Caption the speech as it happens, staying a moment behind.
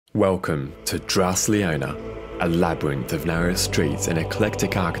Welcome to Dras-Leona, a labyrinth of narrow streets and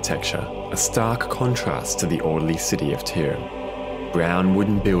eclectic architecture, a stark contrast to the orderly city of Tyr. Brown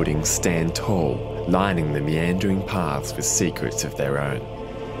wooden buildings stand tall, lining the meandering paths with secrets of their own.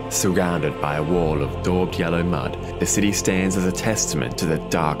 Surrounded by a wall of daubed yellow mud, the city stands as a testament to the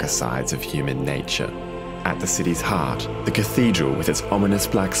darker sides of human nature. At the city's heart, the cathedral with its ominous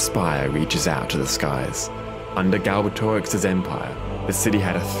black spire reaches out to the skies. Under Galbatorix's empire, the city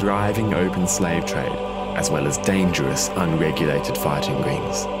had a thriving open slave trade, as well as dangerous, unregulated fighting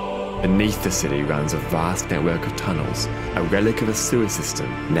rings. Beneath the city runs a vast network of tunnels, a relic of a sewer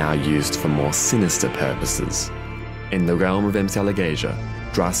system now used for more sinister purposes. In the realm of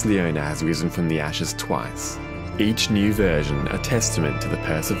MCAlagaesia, Dras-Leona has risen from the ashes twice, each new version a testament to the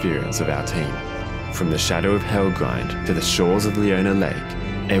perseverance of our team. From the shadow of Hellgrind to the shores of Leona Lake,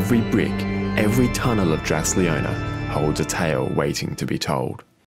 every brick, every tunnel of Dras-Leona holds a tale waiting to be told.